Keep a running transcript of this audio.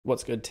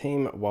What's good,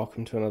 team?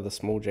 Welcome to another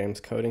Small James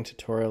coding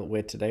tutorial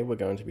where today we're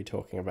going to be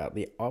talking about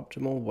the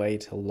optimal way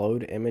to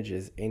load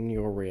images in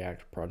your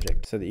React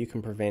project so that you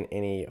can prevent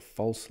any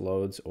false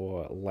loads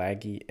or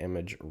laggy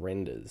image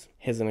renders.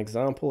 Here's an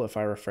example. If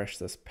I refresh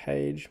this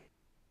page,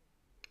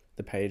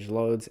 the page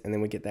loads and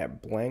then we get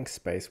that blank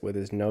space where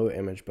there's no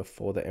image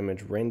before the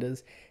image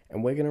renders,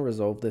 and we're going to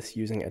resolve this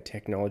using a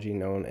technology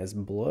known as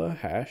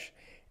Blurhash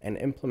and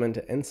implement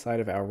it inside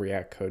of our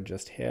React code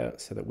just here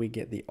so that we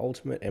get the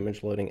ultimate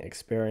image loading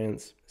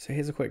experience. So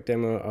here's a quick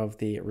demo of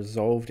the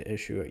resolved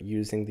issue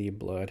using the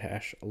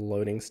Blurhash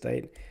loading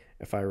state.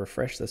 If I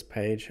refresh this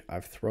page,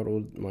 I've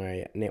throttled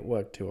my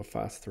network to a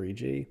fast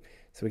 3G.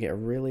 So we get a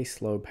really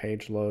slow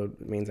page load.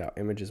 It means our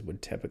images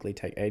would typically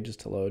take ages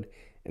to load.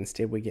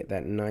 Instead, we get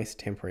that nice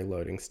temporary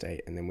loading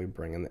state and then we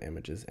bring in the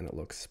images and it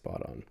looks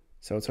spot on.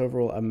 So it's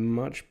overall a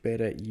much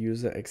better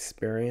user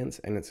experience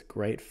and it's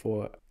great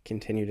for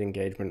continued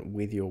engagement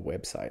with your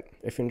website.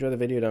 If you enjoy the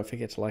video, don't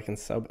forget to like and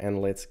sub, and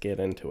let's get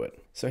into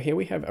it. So here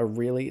we have a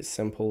really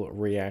simple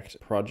React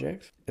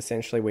project.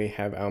 Essentially, we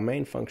have our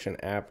main function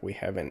app, we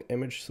have an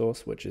image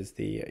source, which is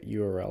the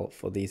URL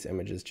for these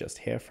images just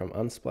here from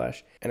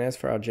Unsplash. And as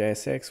for our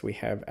JSX, we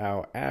have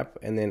our app,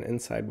 and then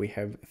inside we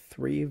have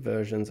 3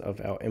 versions of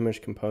our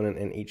image component,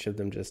 and each of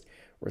them just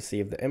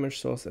receive the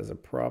image source as a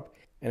prop.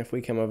 And if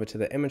we come over to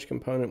the image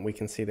component, we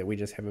can see that we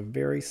just have a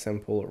very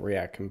simple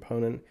React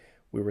component.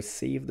 We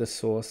receive the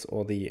source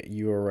or the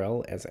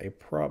URL as a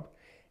prop,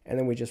 and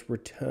then we just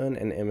return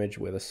an image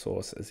where the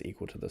source is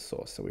equal to the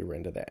source. So we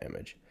render that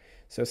image.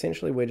 So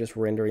essentially we're just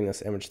rendering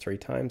this image 3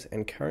 times,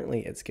 and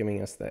currently it's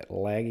giving us that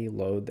laggy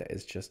load that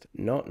is just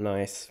not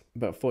nice,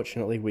 but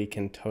fortunately we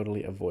can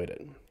totally avoid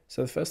it.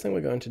 So the first thing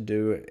we're going to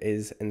do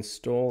is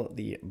install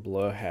the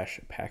Blurhash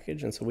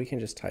package. And so we can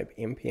just type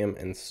npm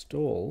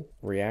install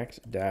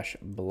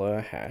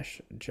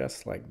react-blurhash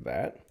just like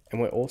that. And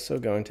we're also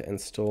going to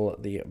install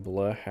the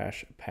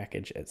Blurhash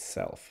package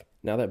itself.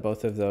 Now that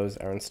both of those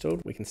are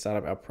installed, we can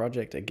start up our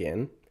project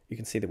again. You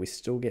can see that we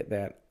still get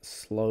that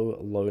slow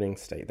loading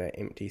state, that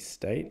empty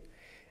state.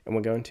 And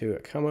we're going to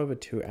come over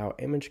to our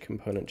image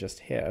component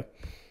just here.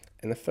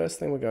 And the first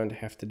thing we're going to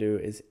have to do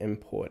is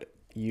import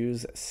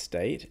use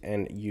state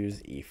and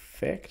use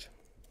effect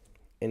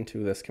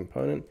into this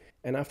component.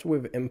 And after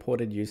we've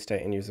imported use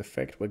state and use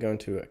effect, we're going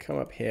to come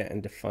up here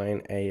and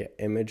define a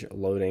image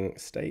loading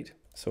state.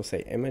 So we'll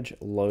say image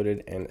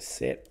loaded and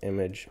set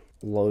image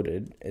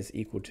loaded is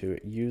equal to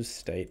use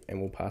state, and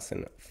we'll pass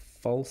in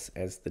false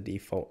as the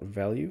default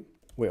value.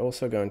 We're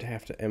also going to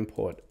have to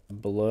import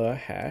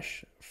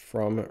Blurhash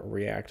from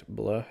React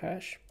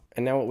Blurhash.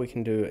 And now what we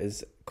can do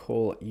is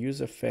call use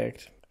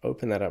effect,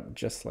 open that up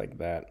just like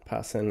that,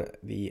 pass in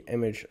the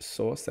image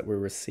source that we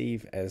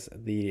receive as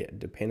the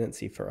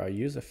dependency for our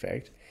use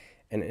effect,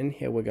 and in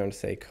here we're going to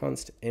say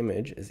const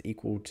image is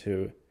equal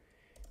to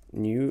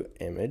new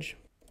image.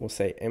 We'll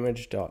say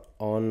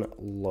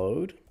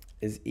image.onLoad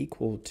is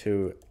equal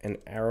to an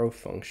arrow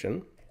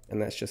function,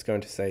 and that's just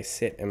going to say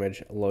set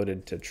image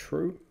loaded to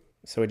true.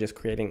 So we're just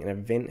creating an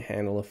event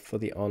handler for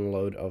the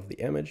onload of the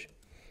image.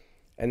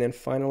 And then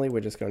finally, we're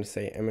just going to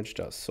say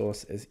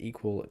image.source is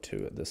equal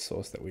to the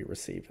source that we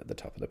receive at the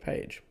top of the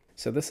page.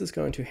 So this is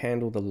going to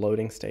handle the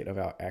loading state of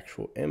our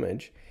actual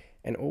image.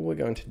 And all we're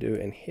going to do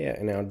in here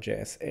in our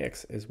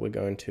JSX is we're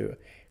going to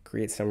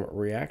create some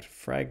React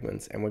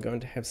fragments, and we're going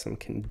to have some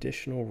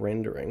conditional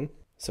rendering.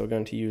 So we're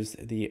going to use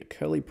the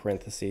curly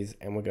parentheses,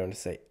 and we're going to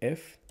say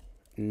if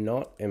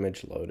not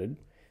image loaded.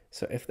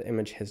 So if the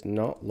image has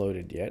not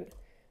loaded yet,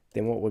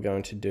 then what we're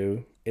going to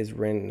do is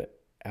render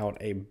out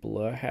a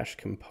Blurhash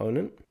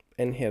component.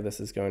 In here, this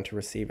is going to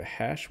receive a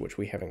hash, which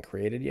we haven't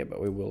created yet, but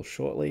we will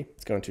shortly.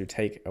 It's going to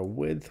take a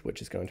width,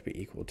 which is going to be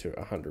equal to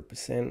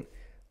 100%.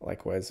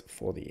 Likewise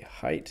for the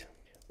height.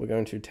 We're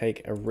going to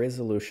take a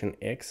resolution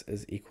X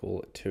is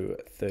equal to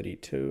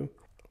 32.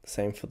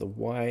 Same for the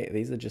Y.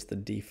 These are just the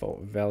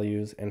default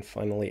values. And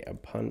finally a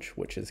punch,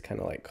 which is kind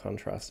of like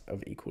contrast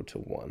of equal to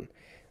 1.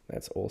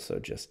 That's also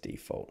just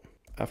default.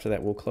 After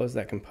that, we'll close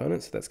that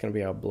component, so that's going to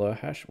be our blur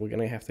hash. We're going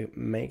to have to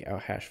make our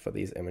hash for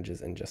these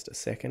images in just a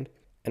second.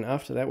 And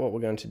after that, what we're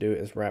going to do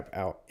is wrap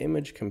our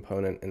image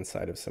component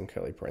inside of some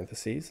curly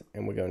parentheses,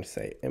 and we're going to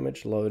say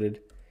image loaded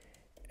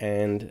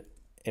and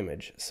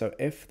image. So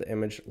if the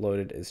image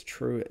loaded is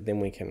true, then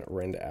we can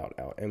render out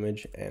our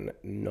image and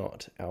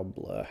not our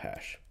blur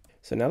hash.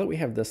 So now that we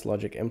have this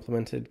logic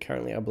implemented,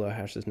 currently our blur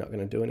hash is not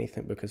going to do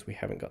anything because we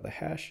haven't got the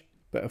hash.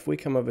 But if we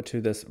come over to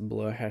this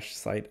Blurhash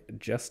site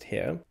just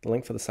here, the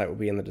link for the site will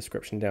be in the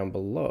description down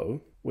below.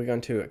 We're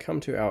going to come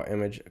to our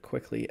image,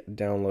 quickly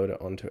download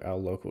it onto our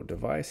local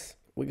device.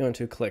 We're going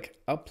to click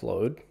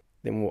upload,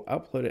 then we'll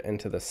upload it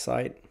into the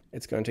site.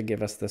 It's going to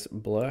give us this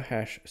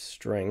Blurhash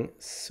string,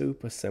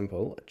 super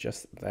simple,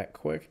 just that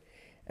quick.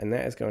 And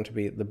that is going to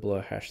be the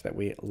Blurhash that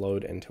we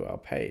load into our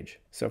page.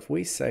 So if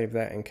we save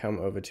that and come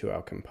over to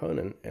our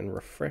component and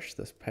refresh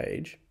this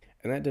page,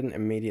 and that didn't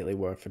immediately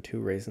work for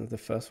 2 reasons. The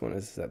first one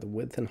is that the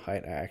width and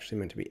height are actually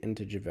meant to be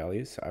integer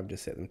values, so I've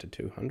just set them to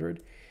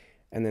 200.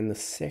 And then the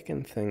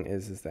second thing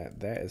is that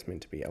that is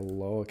meant to be a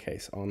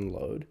lowercase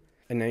onload.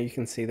 And now you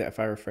can see that if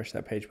I refresh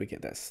that page, we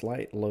get that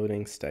slight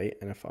loading state.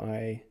 And if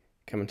I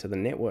come into the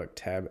network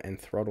tab and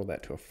throttle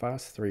that to a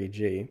fast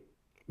 3G,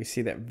 we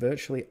see that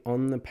virtually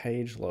on the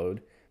page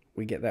load,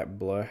 we get that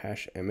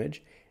Blurhash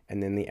image,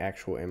 and then the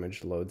actual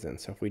image loads in.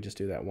 So if we just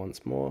do that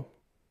once more,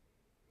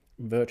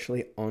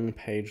 virtually on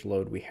page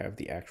load, we have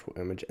the actual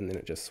image, and then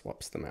it just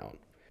swaps them out.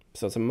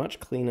 So it's a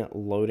much cleaner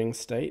loading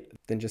state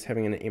than just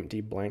having an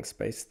empty blank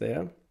space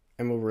there,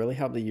 and will really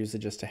help the user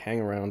just to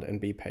hang around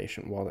and be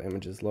patient while the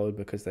images load,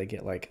 because they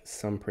get like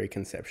some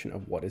preconception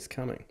of what is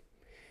coming.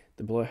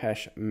 The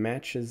Blurhash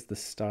matches the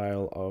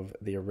style of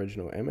the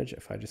original image.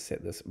 If I just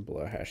set this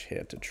Blurhash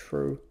here to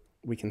true,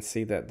 we can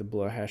see that the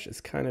Blurhash is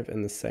kind of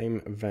in the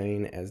same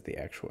vein as the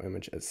actual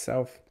image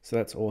itself. So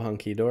that's all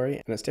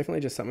hunky-dory, and it's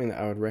definitely just something that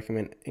I would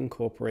recommend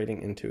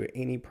incorporating into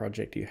any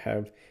project you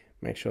have.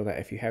 Make sure that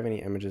if you have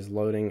any images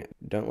loading,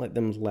 don't let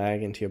them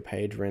lag into your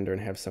page render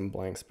and have some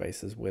blank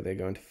spaces where they're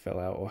going to fill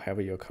out or have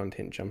your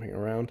content jumping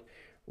around.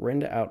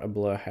 Render out a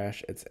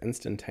Blurhash, it's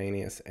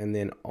instantaneous, and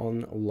then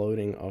on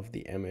loading of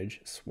the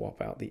image,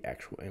 swap out the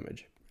actual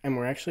image. And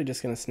we're actually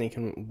just going to sneak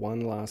in one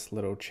last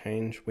little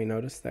change. We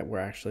notice that we're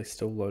actually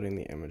still loading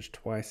the image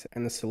twice,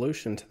 and the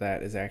solution to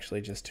that is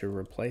actually just to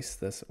replace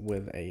this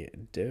with a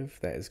div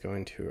that is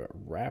going to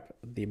wrap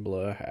the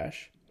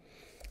Blurhash.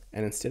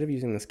 And instead of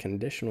using this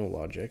conditional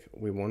logic,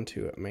 we want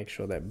to make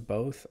sure that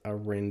both are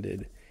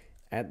rendered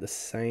at the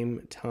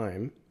same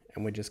time.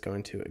 And we're just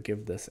going to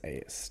give this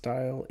a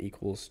style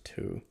equals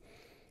to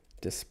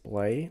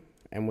display.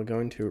 And we're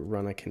going to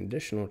run a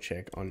conditional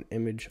check on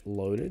image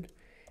loaded.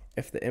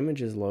 If the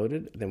image is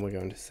loaded, then we're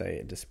going to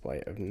say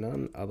display of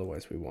none.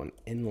 Otherwise, we want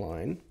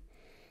inline.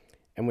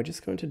 And we're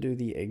just going to do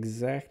the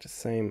exact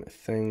same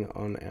thing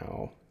on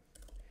our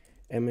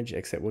image,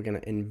 except we're going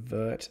to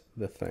invert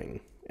the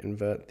thing.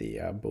 Invert the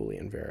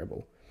Boolean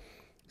variable.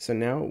 So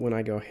now when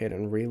I go ahead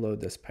and reload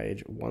this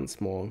page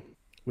once more,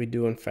 we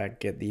do in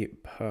fact get the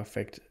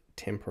perfect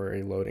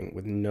temporary loading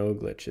with no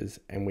glitches,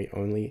 and we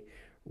only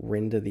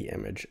render the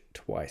image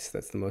twice.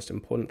 That's the most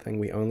important thing.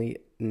 We only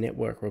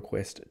network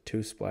request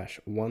to Splash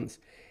once,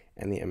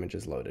 and the image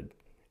is loaded.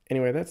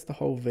 Anyway, that's the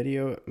whole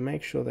video.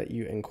 Make sure that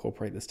you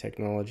incorporate this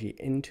technology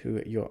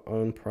into your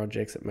own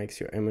projects. It makes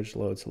your image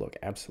loads look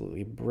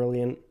absolutely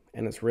brilliant,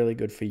 and it's really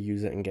good for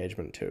user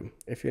engagement too.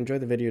 If you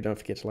enjoyed the video, don't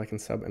forget to like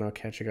and sub, and I'll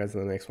catch you guys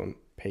in the next one.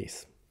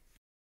 Peace.